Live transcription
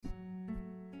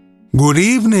Good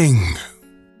evening.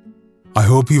 I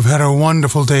hope you've had a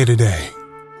wonderful day today.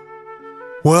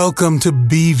 Welcome to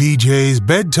BVJ's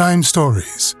Bedtime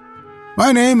Stories.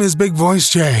 My name is Big Voice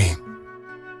Jay,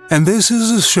 and this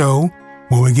is a show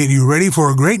where we get you ready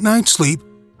for a great night's sleep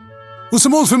with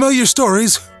some old familiar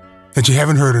stories that you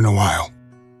haven't heard in a while.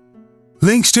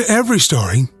 Links to every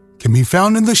story can be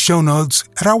found in the show notes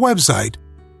at our website,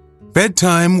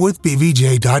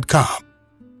 bedtimewithbvj.com.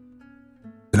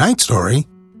 Tonight's story: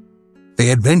 The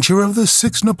Adventure of the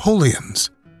Six Napoleons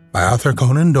by Arthur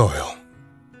Conan Doyle.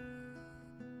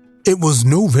 It was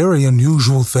no very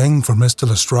unusual thing for Mr.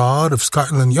 Lestrade of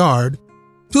Scotland Yard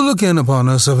to look in upon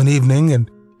us of an evening, and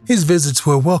his visits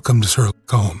were welcome to Sherlock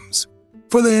Holmes,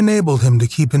 for they enabled him to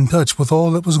keep in touch with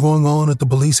all that was going on at the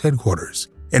police headquarters,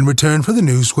 in return for the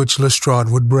news which Lestrade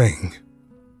would bring.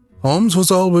 Holmes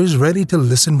was always ready to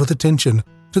listen with attention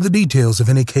to the details of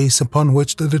any case upon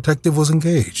which the detective was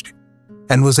engaged,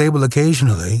 and was able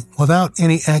occasionally, without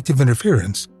any active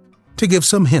interference, to give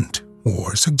some hint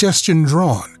or suggestion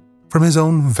drawn from his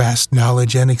own vast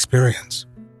knowledge and experience.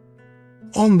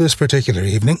 On this particular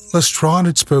evening, Lestrade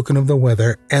had spoken of the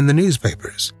weather and the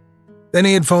newspapers. Then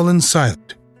he had fallen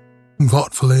silent,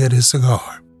 thoughtfully at his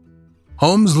cigar.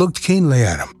 Holmes looked keenly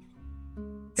at him.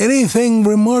 "Anything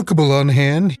remarkable on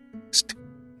hand?" he asked.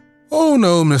 "Oh,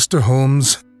 no, Mr.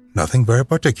 Holmes. Nothing very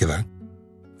particular."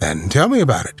 "Then tell me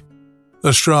about it."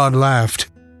 Lestrade laughed.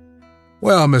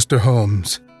 "Well, Mr.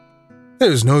 Holmes,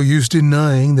 there's no use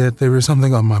denying that there is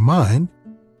something on my mind,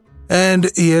 and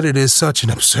yet it is such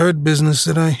an absurd business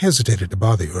that I hesitated to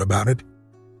bother you about it.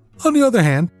 On the other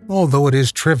hand, although it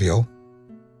is trivial,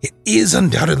 it is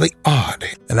undoubtedly odd,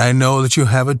 and I know that you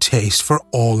have a taste for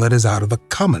all that is out of the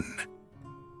common.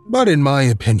 But in my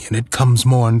opinion, it comes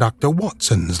more in Dr.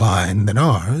 Watson's line than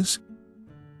ours."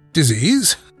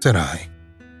 "Disease?" said I.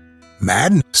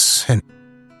 "Madness,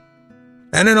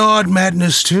 and an odd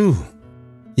madness, too.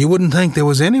 You wouldn't think there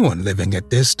was anyone living at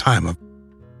this time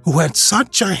who had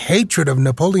such a hatred of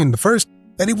Napoleon I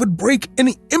that he would break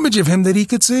any image of him that he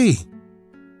could see."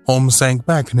 Holmes sank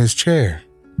back in his chair.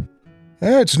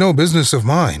 "It's no business of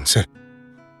mine," said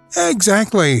he.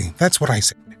 "Exactly, that's what I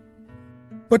said.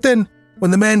 But then,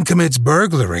 when the man commits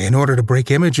burglary in order to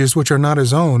break images which are not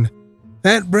his own,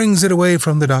 that brings it away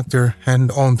from the doctor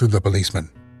and on to the policeman."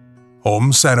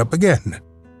 Holmes sat up again.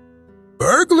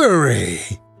 "Burglary?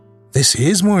 This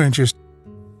is more interesting.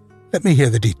 Let me hear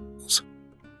the details."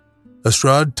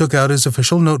 Lestrade took out his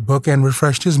official notebook and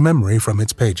refreshed his memory from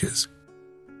its pages.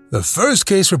 "The first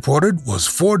case reported was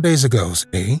 4 days ago,"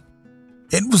 said he.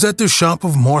 "It was at the shop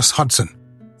of Morse Hudson,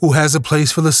 who has a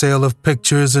place for the sale of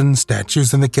pictures and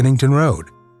statues in the Kennington Road.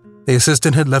 The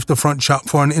assistant had left the front shop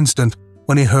for an instant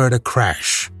when he heard a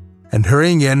crash, and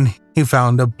hurrying in, he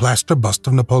found a plaster bust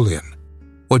of Napoleon,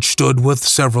 which stood with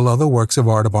several other works of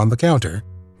art upon the counter,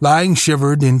 lying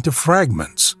shivered into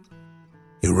fragments.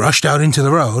 He rushed out into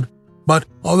the road, but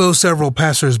although several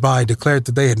passers-by declared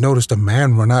that they had noticed a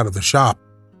man run out of the shop,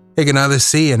 he could neither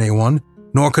see anyone,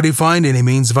 nor could he find any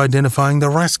means of identifying the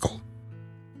rascal.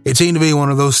 It seemed to be one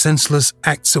of those senseless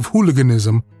acts of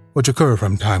hooliganism which occur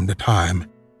from time to time,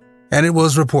 and it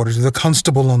was reported to the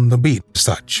constable on the beat as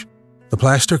such. The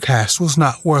plaster cast was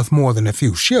not worth more than a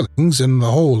few shillings, and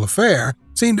the whole affair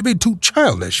seemed to be too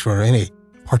childish for any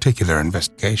particular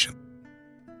investigation.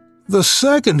 The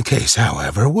second case,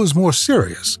 however, was more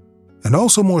serious, and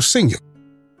also more singular.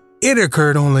 It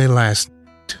occurred only last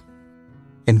night.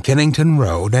 In Kennington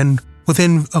Road, and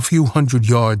within a few hundred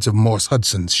yards of Morse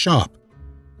Hudson's shop,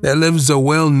 there lives a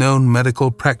well-known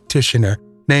medical practitioner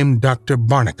named Dr.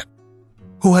 Barnicot,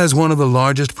 who has one of the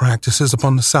largest practices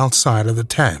upon the south side of the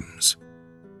Thames.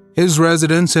 His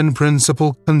residence and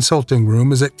principal consulting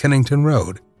room is at Kennington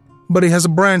Road, but he has a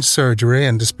branch surgery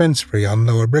and dispensary on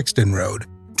Lower Brixton Road,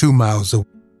 2 miles away.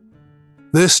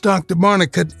 This Dr.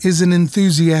 Barnicot is an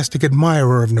enthusiastic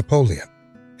admirer of Napoleon,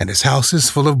 and his house is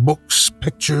full of books,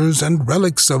 pictures, and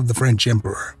relics of the French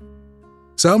emperor.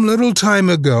 Some little time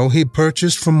ago, he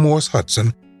purchased from Morse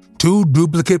Hudson 2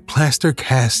 duplicate plaster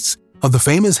casts of the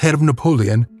famous head of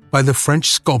Napoleon by the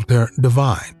French sculptor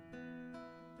Devine.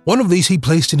 One of these he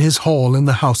placed in his hall in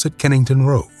the house at Kennington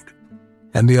Road,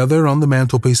 and the other on the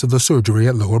mantelpiece of the surgery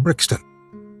at Lower Brixton.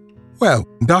 Well,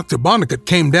 Dr. Barnicot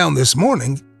came down this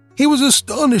morning. He was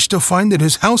astonished to find that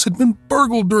his house had been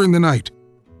burgled during the night,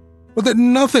 but that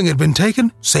nothing had been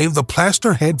taken save the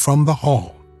plaster head from the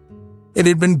hall. It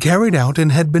had been carried out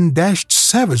and had been dashed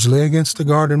savagely against the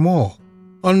garden wall,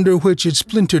 under which its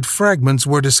splintered fragments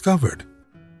were discovered.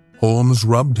 Holmes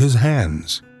rubbed his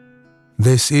hands.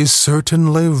 "This is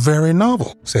certainly very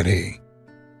novel," said he.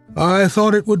 "I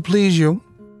thought it would please you,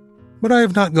 but I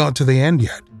have not got to the end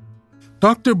yet.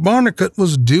 Dr. Barnicot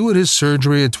was due at his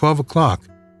surgery at 12 o'clock,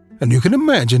 and you can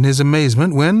imagine his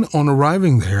amazement when, on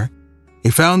arriving there,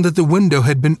 he found that the window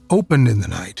had been opened in the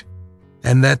night,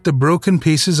 and that the broken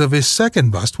pieces of his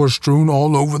second bust were strewn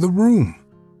all over the room.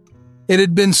 It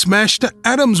had been smashed to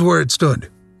atoms where it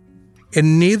stood.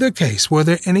 In neither case were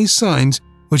there any signs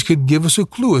which could give us a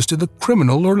clue as to the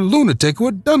criminal or lunatic who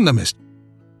had done the mischief.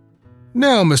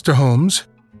 Now, Mr. Holmes,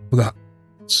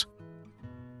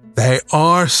 they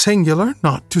are singular,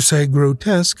 not to say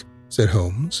grotesque, said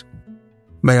Holmes.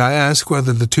 May I ask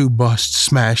whether the two busts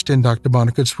smashed in Dr.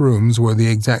 Barnicot's rooms were the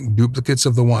exact duplicates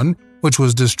of the one which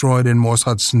was destroyed in Morse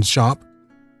Hudson's shop?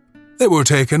 They were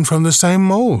taken from the same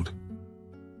mold.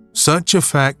 Such a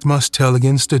fact must tell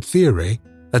against a theory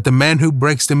that the man who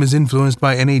breaks them is influenced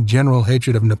by any general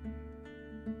hatred of Napoleon.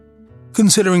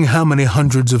 Considering how many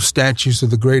hundreds of statues of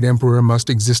the great emperor must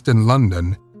exist in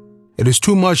London, it is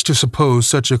too much to suppose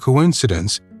such a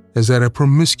coincidence as that a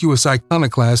promiscuous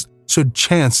iconoclast should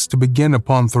chance to begin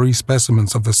upon 3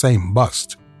 specimens of the same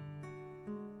bust.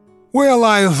 Well,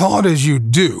 I thought as you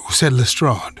do, said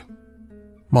Lestrade.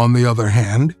 On the other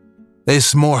hand,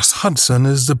 this Morse Hudson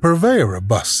is the purveyor of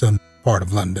busts in part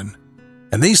of London,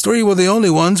 and these 3 were the only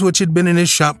ones which had been in his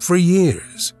shop for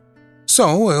years.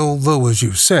 So, although, as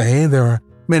you say, there are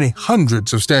many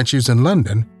hundreds of statues in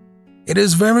London, it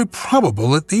is very probable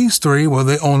that these 3 were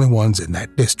the only ones in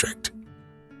that district.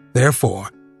 Therefore,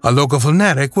 a local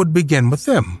fanatic would begin with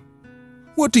them.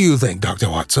 What do you think, Dr.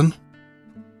 Watson?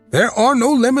 There are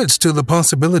no limits to the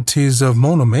possibilities of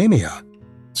monomania,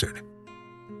 sir.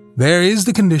 There is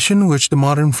the condition which the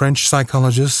modern French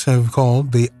psychologists have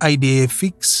called the idée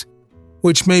fixe,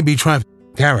 which may be trifling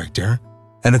in character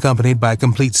and accompanied by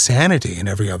complete sanity in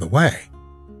every other way.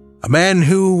 A man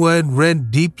who had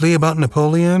read deeply about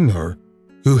Napoleon, or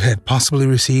who had possibly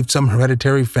received some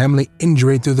hereditary family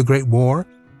injury through the Great War,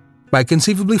 might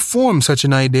conceivably form such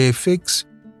an idée fixe,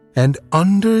 and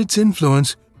under its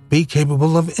influence be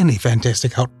capable of any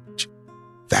fantastic outrage.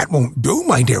 That won't do,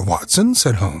 my dear Watson,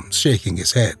 said Holmes, shaking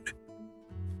his head.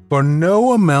 For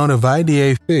no amount of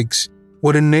idée fixe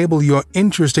would enable your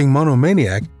interesting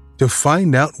monomaniac to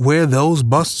find out where those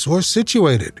busts were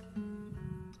situated.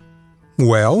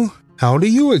 Well, how do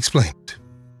you explain it?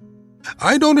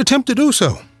 I don't attempt to do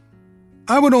so.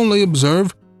 I would only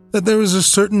observe that there is a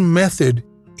certain method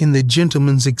in the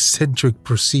gentleman's eccentric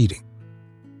proceeding.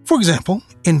 For example,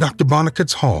 in Dr.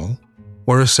 Barnicot's hall,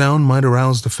 where a sound might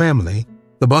arouse the family,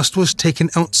 the bust was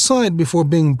taken outside before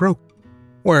being broken,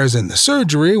 whereas in the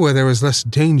surgery, where there was less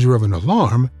danger of an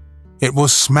alarm, it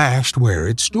was smashed where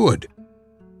it stood.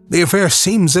 The affair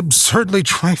seems absurdly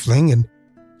trifling, and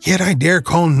yet I dare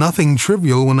call nothing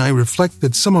trivial when I reflect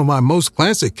that some of my most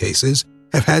classic cases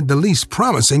have had the least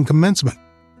promising commencement.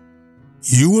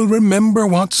 You will remember,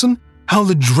 Watson, how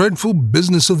the dreadful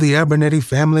business of the Abernethy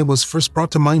family was first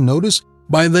brought to my notice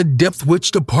by the depth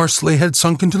which the parsley had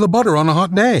sunk into the butter on a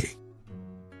hot day.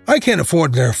 I can't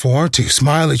afford, therefore, to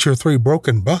smile at your 3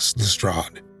 broken busts,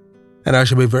 Lestrade, and I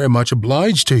shall be very much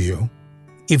obliged to you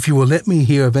if you will let me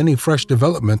hear of any fresh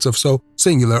developments of so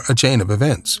singular a chain of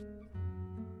events.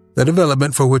 The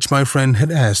development for which my friend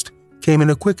had asked came in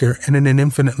a quicker and in an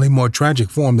infinitely more tragic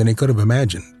form than he could have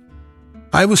imagined.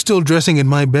 I was still dressing in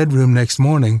my bedroom next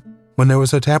morning when there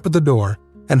was a tap at the door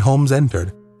and Holmes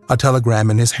entered, a telegram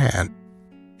in his hand.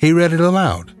 He read it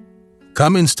aloud.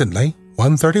 Come instantly,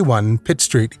 131 Pitt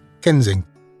Street, Kensington.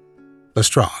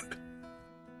 Lestrade.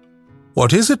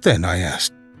 What is it then? I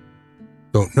asked.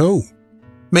 Don't know.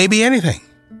 Maybe anything.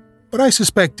 But I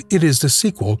suspect it is the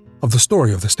sequel of the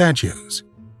story of the statues.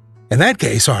 In that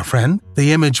case, our friend,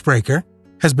 the image breaker,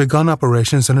 has begun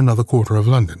operations in another quarter of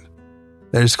London.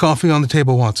 There's coffee on the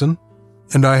table, Watson,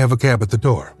 and I have a cab at the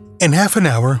door. In half an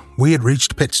hour, we had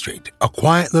reached Pitt Street, a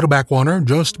quiet little backwater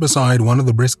just beside one of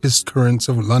the briskest currents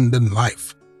of London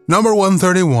life. Number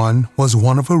 131 was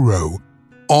one of a row,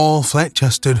 all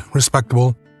flat-chested,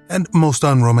 respectable, and most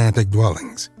unromantic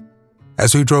dwellings.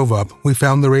 As we drove up, we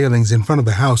found the railings in front of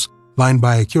the house lined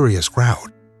by a curious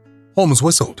crowd. Holmes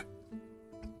whistled.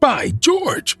 By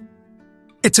George!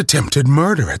 It's attempted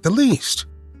murder at the least.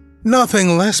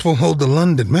 Nothing less will hold the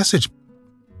London message.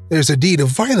 There's a deed of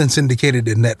violence indicated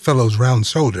in that fellow's round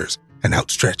shoulders and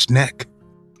outstretched neck.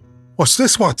 What's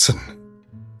this, Watson?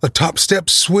 The top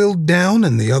step's swilled down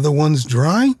and the other one's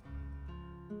dry?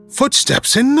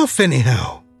 Footsteps enough,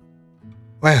 anyhow.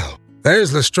 Well,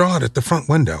 there's Lestrade at the front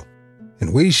window,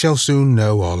 and we shall soon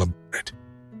know all about it.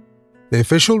 The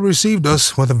official received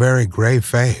us with a very grave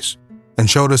face and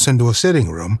showed us into a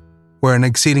sitting room where an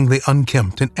exceedingly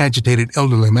unkempt and agitated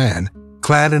elderly man,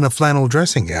 clad in a flannel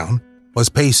dressing gown, was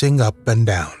pacing up and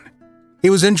down. He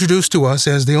was introduced to us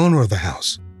as the owner of the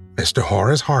house, Mr.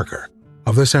 Horace Harker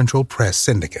of the Central Press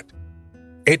Syndicate.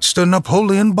 "It's the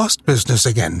Napoleon bust business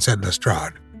again," said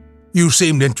Lestrade. "You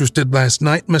seemed interested last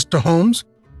night, Mr. Holmes,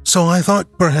 so I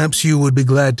thought perhaps you would be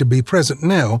glad to be present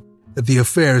now that the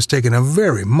affair has taken a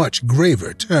very much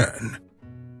graver turn."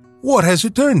 "What has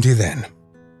it turned to, then?"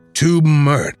 "To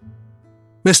murder.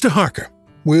 Mr. Harker,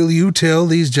 will you tell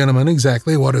these gentlemen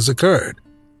exactly what has occurred?"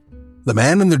 The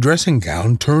man in the dressing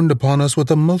gown turned upon us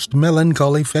with a most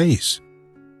melancholy face.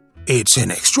 "It's an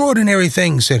extraordinary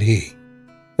thing," said he,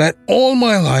 "that all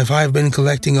my life I've been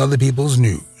collecting other people's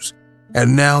news,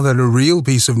 and now that a real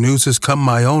piece of news has come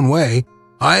my own way,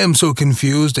 I am so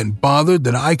confused and bothered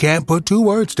that I can't put two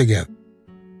words together.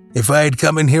 If I had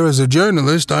come in here as a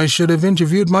journalist, I should have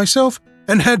interviewed myself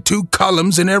and had 2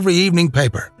 columns in every evening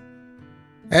paper.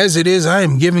 As it is, I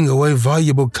am giving away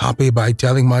valuable copy by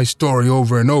telling my story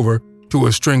over and over to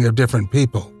a string of different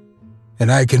people,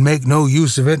 and I can make no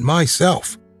use of it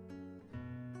myself.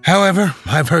 However,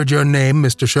 I've heard your name,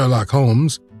 Mr. Sherlock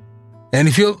Holmes, and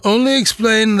if you'll only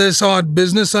explain this odd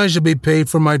business, I shall be paid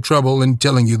for my trouble in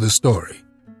telling you the story."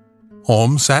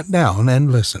 Holmes sat down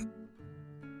and listened.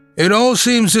 "It all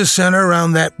seems to center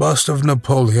around that bust of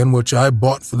Napoleon which I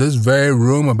bought for this very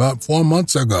room about 4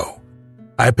 months ago.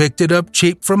 I picked it up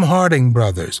cheap from Harding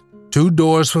Brothers, 2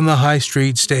 doors from the High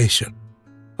Street station.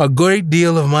 A great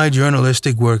deal of my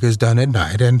journalistic work is done at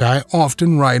night, and I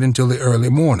often write until the early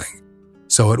morning.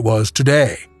 So it was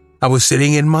today. I was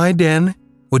sitting in my den,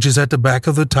 which is at the back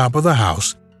of the top of the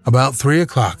house, about 3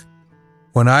 o'clock,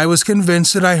 when I was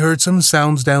convinced that I heard some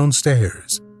sounds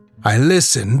downstairs. I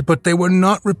listened, but they were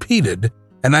not repeated,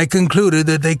 and I concluded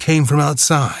that they came from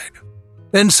outside.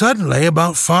 Then suddenly,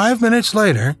 about 5 minutes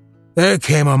later, there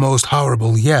came a most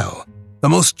horrible yell, the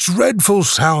most dreadful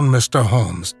sound, Mr.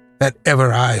 Holmes, that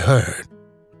ever I heard.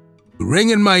 It rang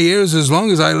in my ears as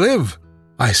long as I live.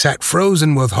 I sat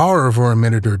frozen with horror for a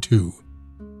minute or two.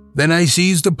 Then I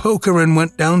seized a poker and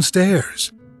went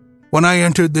downstairs. When I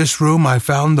entered this room, I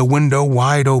found the window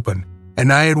wide open,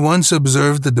 and I at once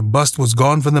observed that the bust was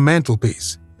gone from the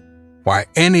mantelpiece. Why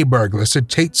any burglar should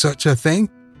take such a thing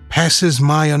passes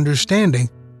my understanding,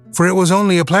 for it was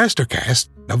only a plaster cast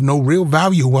of no real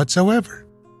value whatsoever.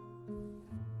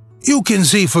 You can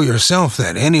see for yourself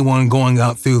that anyone going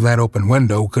out through that open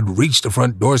window could reach the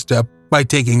front doorstep by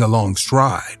taking a long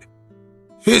stride.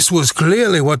 This was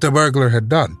clearly what the burglar had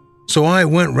done, so I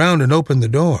went round and opened the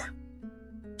door.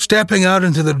 Stepping out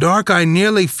into the dark, I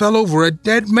nearly fell over a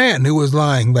dead man who was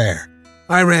lying there.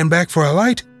 I ran back for a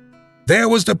light. There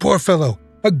was the poor fellow,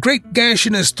 a great gash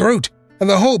in his throat, and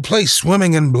the whole place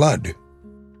swimming in blood.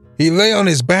 He lay on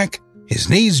his back, his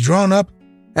knees drawn up,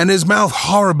 and his mouth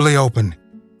horribly open.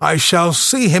 I shall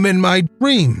see him in my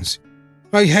dreams.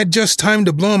 I had just time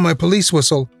to blow my police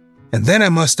whistle, and then I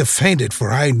must have fainted,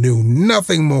 for I knew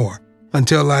nothing more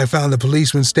until I found the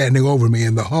policeman standing over me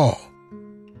in the hall."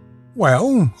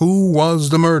 "Well, who was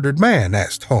the murdered man?"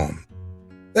 asked Holmes.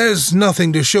 "There's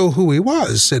nothing to show who he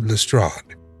was," said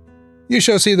Lestrade. "You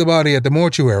shall see the body at the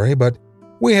mortuary, but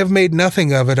we have made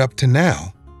nothing of it up to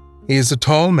now. He is a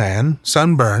tall man,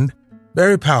 sunburned,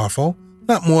 very powerful,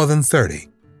 not more than 30.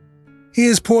 He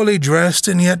is poorly dressed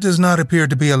and yet does not appear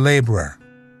to be a laborer.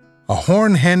 A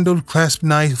horn-handled clasp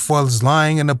knife was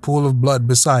lying in a pool of blood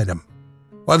beside him.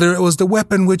 Whether it was the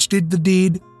weapon which did the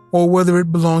deed, or whether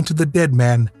it belonged to the dead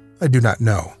man, I do not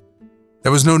know.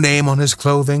 There was no name on his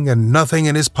clothing and nothing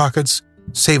in his pockets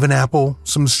save an apple,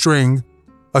 some string,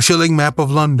 a shilling map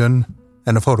of London,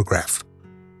 and a photograph.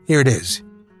 Here it is.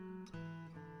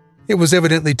 It was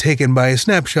evidently taken by a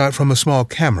snapshot from a small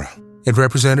camera. It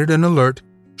represented an alert,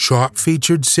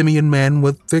 sharp-featured simian man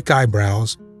with thick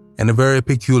eyebrows and a very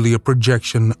peculiar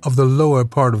projection of the lower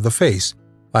part of the face,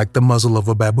 like the muzzle of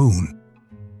a baboon.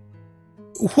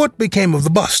 "What became of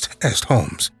the bust?" asked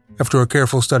Holmes, after a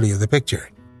careful study of the picture.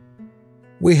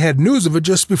 "We had news of it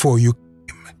just before you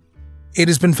came. It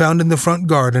has been found in the front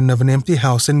garden of an empty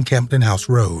house in Campden House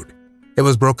Road. It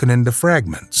was broken into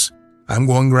fragments. I'm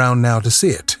going round now to see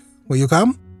it. Will you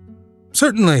come?"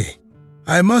 "Certainly.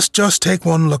 I must just take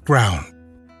one look round."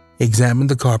 He examined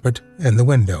the carpet and the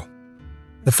window.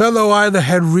 "The fellow either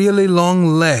had really long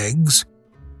legs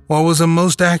or was a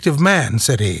most active man,"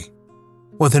 said he.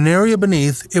 "With an area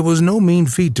beneath, it was no mean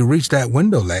feat to reach that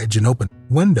window ledge and open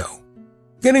the window.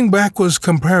 Getting back was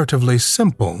comparatively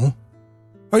simple.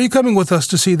 Are you coming with us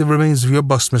to see the remains of your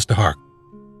bust, Mr. Harker?"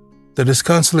 The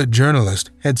disconsolate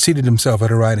journalist had seated himself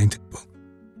at a writing table.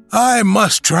 "I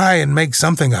must try and make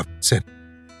something of it," said he.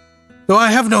 "Though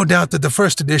I have no doubt that the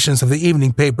first editions of the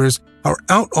evening papers are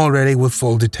out already with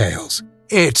full details.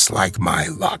 It's like my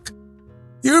luck.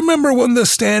 You remember when the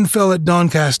stand fell at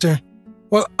Doncaster?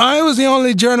 Well, I was the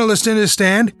only journalist in his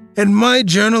stand, and my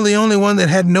journal the only one that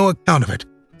had no account of it,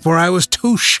 for I was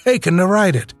too shaken to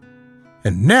write it.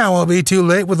 And now I'll be too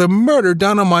late with a murder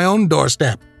done on my own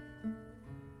doorstep."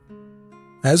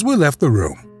 As we left the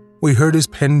room, we heard his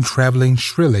pen traveling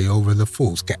shrilly over the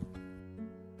foolscap.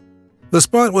 The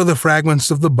spot where the fragments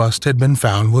of the bust had been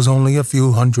found was only a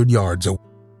few hundred yards away.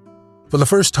 For the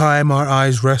first time, our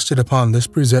eyes rested upon this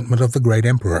presentment of the great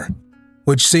emperor,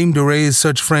 which seemed to raise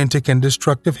such frantic and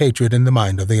destructive hatred in the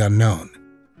mind of the unknown.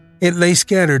 It lay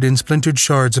scattered in splintered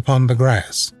shards upon the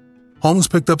grass. Holmes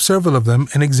picked up several of them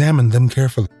and examined them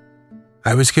carefully.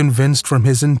 I was convinced from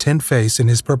his intent face and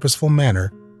his purposeful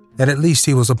manner that at least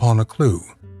he was upon a clue.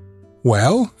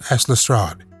 "Well?" asked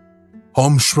Lestrade.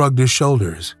 Holmes shrugged his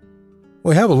shoulders.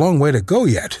 "We have a long way to go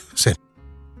yet," said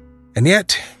he. And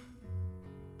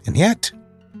yet,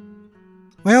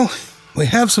 well, we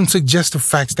have some suggestive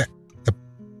facts that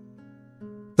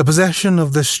the possession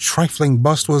of this trifling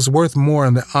bust was worth more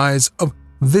in the eyes of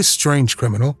this strange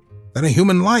criminal than a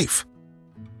human life.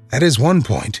 That is one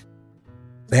point.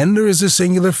 Then there is the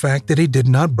singular fact that he did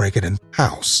not break it in the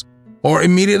house, or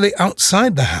immediately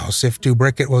outside the house if to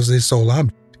break it was his sole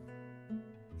object.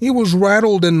 He was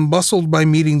rattled and bustled by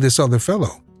meeting this other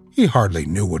fellow. He hardly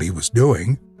knew what he was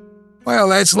doing. Well,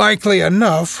 that's likely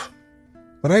enough,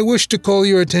 but I wish to call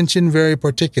your attention very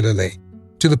particularly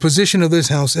to the position of this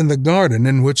house in the garden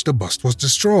in which the bust was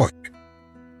destroyed."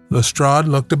 Lestrade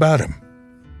looked about him.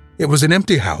 It was an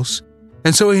empty house,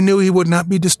 and so he knew he would not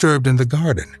be disturbed in the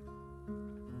garden.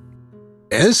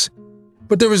 "Yes,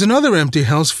 but there was another empty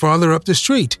house farther up the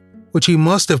street, which he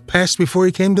must have passed before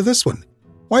he came to this one.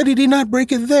 Why did he not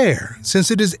break it there, since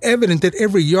it is evident that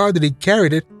every yard that he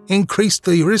carried it increased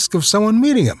the risk of someone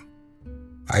meeting him?"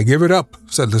 "I give it up,"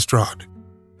 said Lestrade.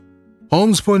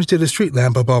 Holmes pointed to the street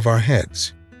lamp above our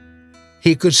heads.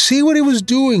 "He could see what he was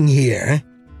doing here.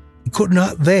 He could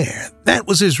not there. That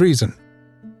was his reason."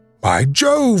 "By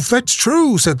Jove, that's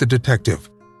true," said the detective.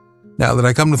 "Now that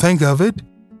I come to think of it,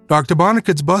 Dr.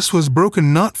 Barnicot's bust was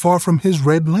broken not far from his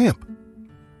red lamp.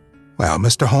 Well,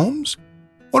 Mr. Holmes,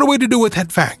 what are we to do with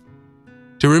that fact?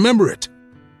 To remember it,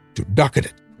 to docket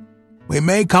it. We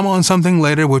may come on something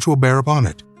later which will bear upon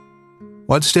it.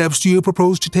 What steps do you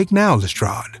propose to take now,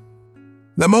 Lestrade?"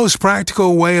 "The most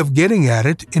practical way of getting at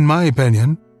it, in my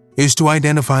opinion, is to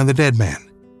identify the dead man.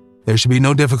 There should be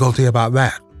no difficulty about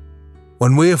that.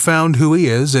 When we have found who he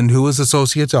is and who his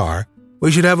associates are,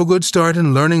 we should have a good start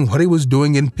in learning what he was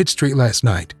doing in Pitt Street last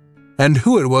night, and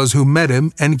who it was who met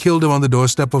him and killed him on the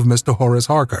doorstep of Mr. Horace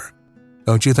Harker.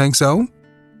 Don't you think so?"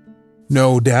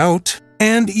 "No doubt,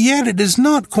 and yet it is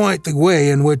not quite the way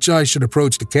in which I should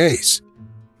approach the case."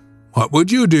 "What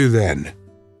would you do then?"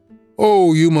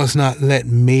 "Oh, you must not let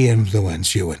me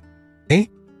influence you.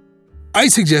 I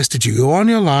suggest that you go on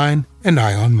your line and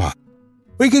I on mine.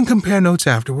 We can compare notes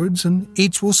afterwards, and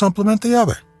each will supplement the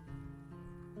other."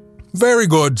 "Very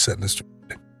good," said Mr.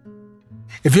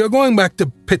 "If you're going back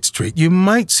to Pitt Street, you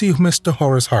might see Mr.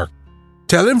 Horace Harker.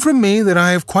 Tell him from me that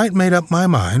I have quite made up my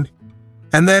mind,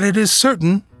 and that it is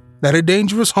certain that a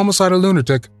dangerous homicidal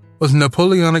lunatic with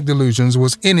Napoleonic delusions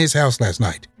was in his house last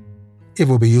night. It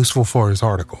will be useful for his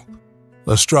article."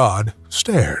 Lestrade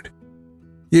stared.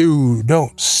 "You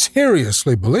don't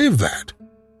seriously believe that?"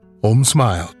 Holmes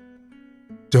smiled.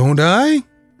 "Don't I?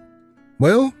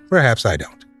 Well, perhaps I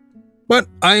don't. But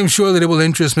I am sure that it will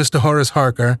interest Mr. Horace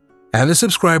Harker and the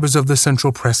subscribers of the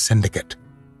Central Press Syndicate.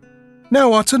 Now,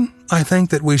 Watson, I think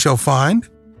that we shall find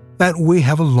that we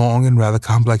have a long and rather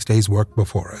complex day's work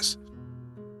before us.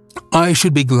 I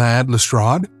should be glad,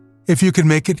 Lestrade, if you could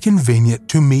make it convenient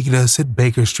to meet us at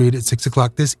Baker Street at 6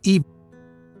 o'clock this evening.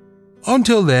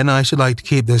 Until then, I should like to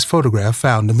keep this photograph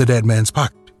found in the dead man's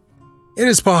pocket. It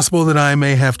is possible that I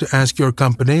may have to ask your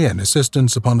company and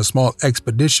assistance upon a small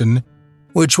expedition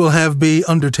which will have be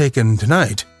undertaken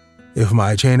tonight, if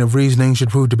my chain of reasoning should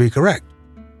prove to be correct.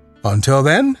 Until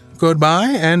then,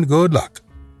 goodbye and good luck."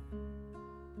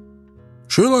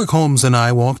 Sherlock Holmes and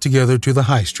I walked together to the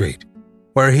High Street,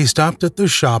 where he stopped at the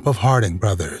shop of Harding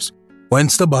Brothers,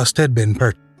 whence the bust had been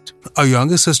purchased. A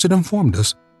young assistant informed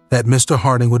us that Mr.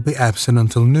 Harding would be absent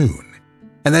until noon,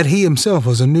 and that he himself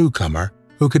was a newcomer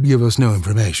who could give us no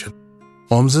information.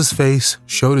 Holmes's face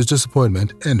showed his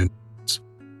disappointment and annoyance.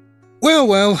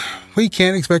 Well, we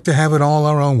can't expect to have it all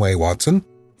our own way, Watson,"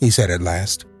 he said at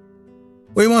last.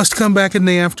 "We must come back in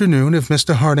the afternoon if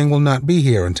Mr. Harding will not be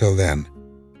here until then.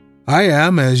 I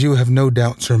am, as you have no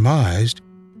doubt surmised,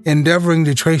 endeavoring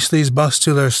to trace these busts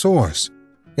to their source,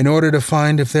 in order to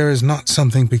find if there is not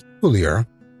something peculiar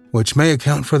which may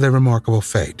account for their remarkable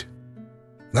fate.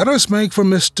 Let us make for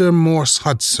Mr. Morse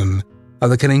Hudson of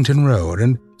the Kennington Road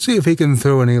and see if he can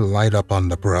throw any light up on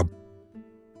the problem.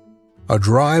 A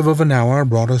drive of an hour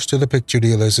brought us to the picture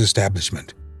dealer's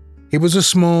establishment. He was a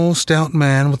small, stout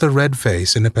man with a red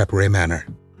face and a peppery manner.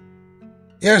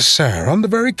 "Yes, sir, on the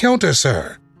very counter,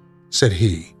 sir," said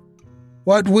he.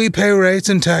 "What we pay rates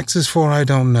and taxes for I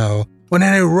don't know, when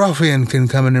any ruffian can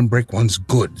come in and break one's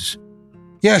goods.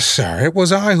 Yes, sir, it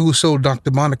was I who sold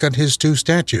Dr. Monnicut his 2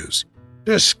 statues.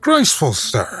 Disgraceful,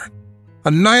 sir.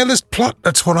 A nihilist plot,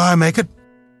 that's what I make it.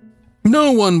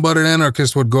 No one but an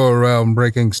anarchist would go around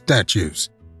breaking statues.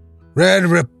 Red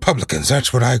Republicans,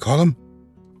 that's what I call them.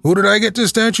 Who did I get the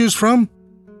statues from?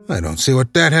 I don't see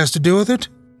what that has to do with it.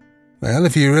 Well,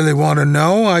 if you really want to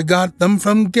know, I got them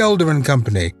from Gelder &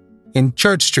 Company in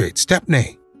Church Street,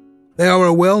 Stepney. They are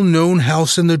a well-known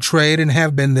house in the trade and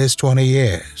have been this 20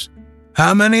 years.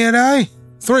 How many had I?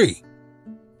 3.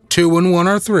 2 and 1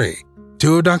 are 3.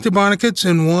 2 of Dr. Monnicut's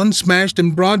and 1 smashed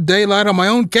in broad daylight on my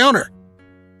own counter.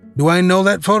 Do I know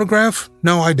that photograph?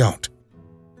 No, I don't.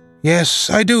 Yes,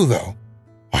 I do, though.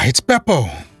 Why, it's Beppo.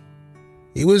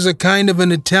 He was a kind of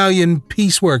an Italian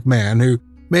piecework man who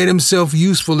made himself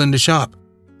useful in the shop.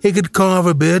 He could carve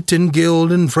a bit and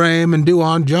gild and frame and do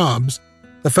odd jobs.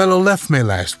 The fellow left me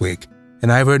last week,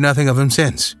 and I've heard nothing of him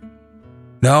since.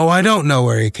 No, I don't know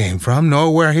where he came from,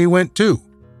 nor where he went to.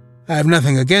 I have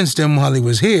nothing against him while he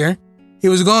was here. He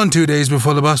was gone 2 days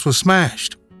before the bus was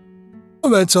smashed.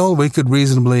 Well, that's all we could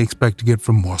reasonably expect to get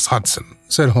from Morse Hudson,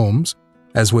 said Holmes,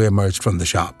 as we emerged from the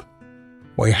shop.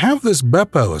 We have this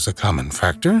Beppo as a common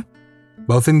factor,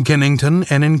 both in Kennington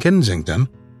and in Kensington,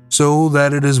 so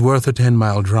that it is worth a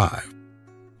 10-mile drive.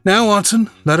 Now, Watson,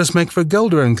 let us make for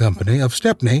Gelder & Company of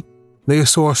Stepney the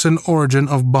source and origin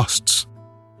of busts.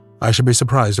 I should be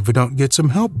surprised if we don't get some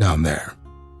help down there.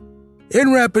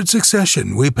 In rapid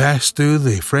succession, we passed through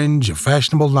the fringe of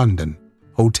fashionable London,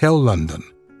 Hotel London,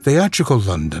 theatrical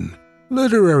London,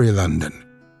 literary London,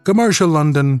 commercial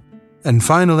London, and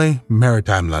finally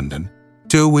maritime London,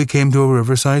 till we came to a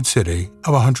riverside city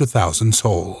of 100,000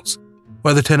 souls,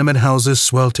 where the tenement houses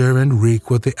swelter and reek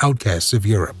with the outcasts of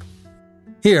Europe.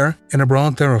 Here, in a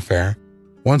broad thoroughfare,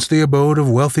 once the abode of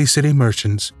wealthy city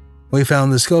merchants, we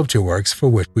found the sculpture works for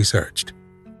which we searched.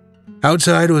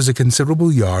 Outside was a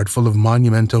considerable yard full of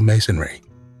monumental masonry.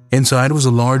 Inside was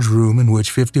a large room in which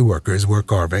 50 workers were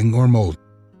carving or molding.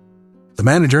 The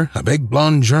manager, a big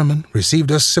blond German,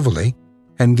 received us civilly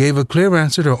and gave a clear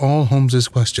answer to all Holmes's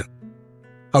questions.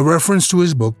 A reference to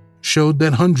his book showed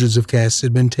that hundreds of casts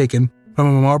had been taken from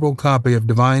a marble copy of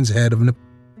Divine's head of Napoleon,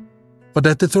 but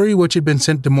that the 3 which had been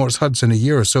sent to Morse Hudson a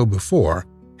year or so before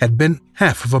had been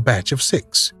half of a batch of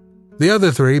 6, the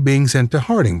other 3 being sent to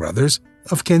Harding Brothers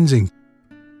of Kensington.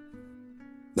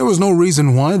 There was no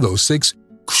reason why those 6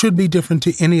 should be different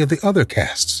to any of the other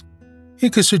casts. He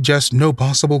could suggest no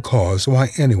possible cause why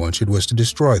anyone should wish to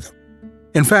destroy them.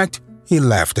 In fact, he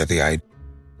laughed at the idea.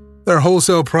 Their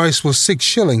wholesale price was 6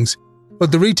 shillings,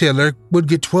 but the retailer would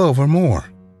get 12 or more.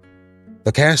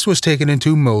 The cast was taken in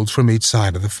 2 molds from each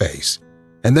side of the face,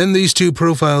 and then these 2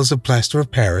 profiles of plaster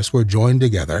of Paris were joined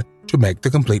together to make the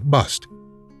complete bust.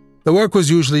 The work was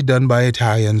usually done by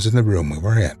Italians in the room we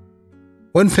were in.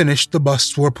 When finished, the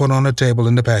busts were put on a table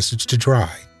in the passage to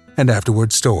dry, and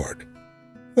afterward stored.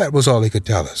 That was all he could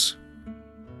tell us.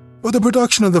 But the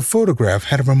production of the photograph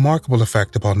had a remarkable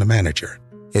effect upon the manager.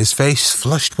 His face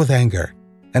flushed with anger,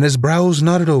 and his brows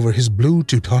knotted over his blue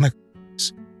Teutonic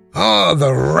eyes. "Ah,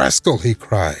 the rascal!" he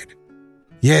cried.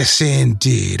 "Yes,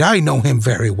 indeed, I know him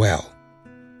very well.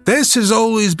 This has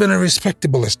always been a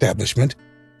respectable establishment,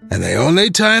 and the only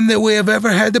time that we have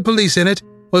ever had the police in it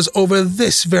was over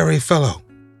this very fellow.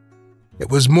 It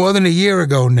was more than a year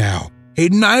ago now. He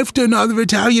knifed another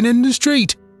Italian in the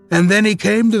street, and then he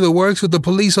came to the works with the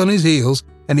police on his heels,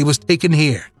 and he was taken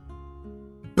here.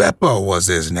 Beppo was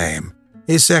his name.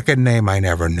 His second name I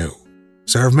never knew.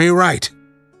 Served me right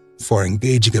for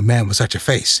engaging a man with such a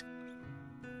face.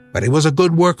 But he was a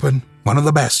good workman, one of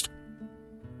the best."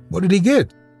 "What did he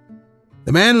get?"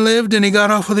 "The man lived and he got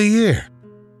off with a year.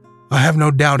 I have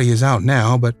no doubt he is out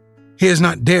now, but he has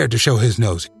not dared to show his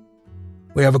nose.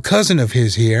 We have a cousin of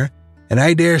his here, and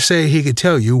I dare say he could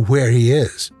tell you where he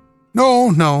is."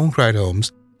 No, cried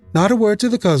Holmes. "Not a word to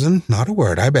the cousin, not a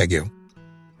word, I beg you.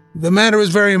 The matter is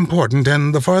very important,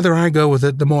 and the farther I go with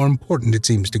it, the more important it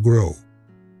seems to grow.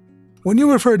 When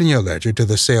you referred in your ledger to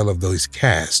the sale of those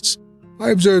casts,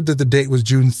 I observed that the date was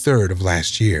June 3rd of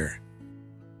last year.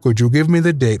 Could you give me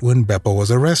the date when Beppo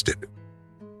was arrested?"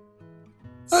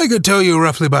 "I could tell you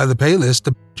roughly by the pay list,"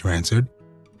 the manager answered.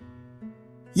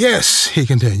 "Yes," he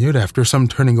continued, after some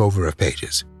turning over of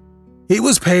pages. He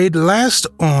was paid last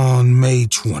on May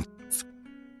 20th.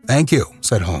 Thank you,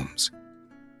 said Holmes.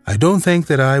 I don't think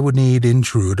that I would need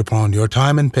intrude upon your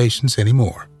time and patience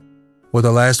anymore. With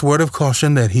a last word of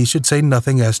caution that he should say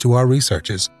nothing as to our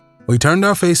researches, we turned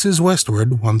our faces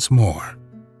westward once more.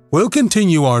 We'll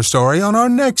continue our story on our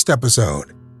next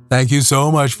episode. Thank you so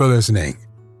much for listening.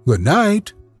 Good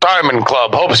night. Diamond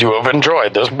Club hopes you have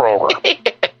enjoyed this program.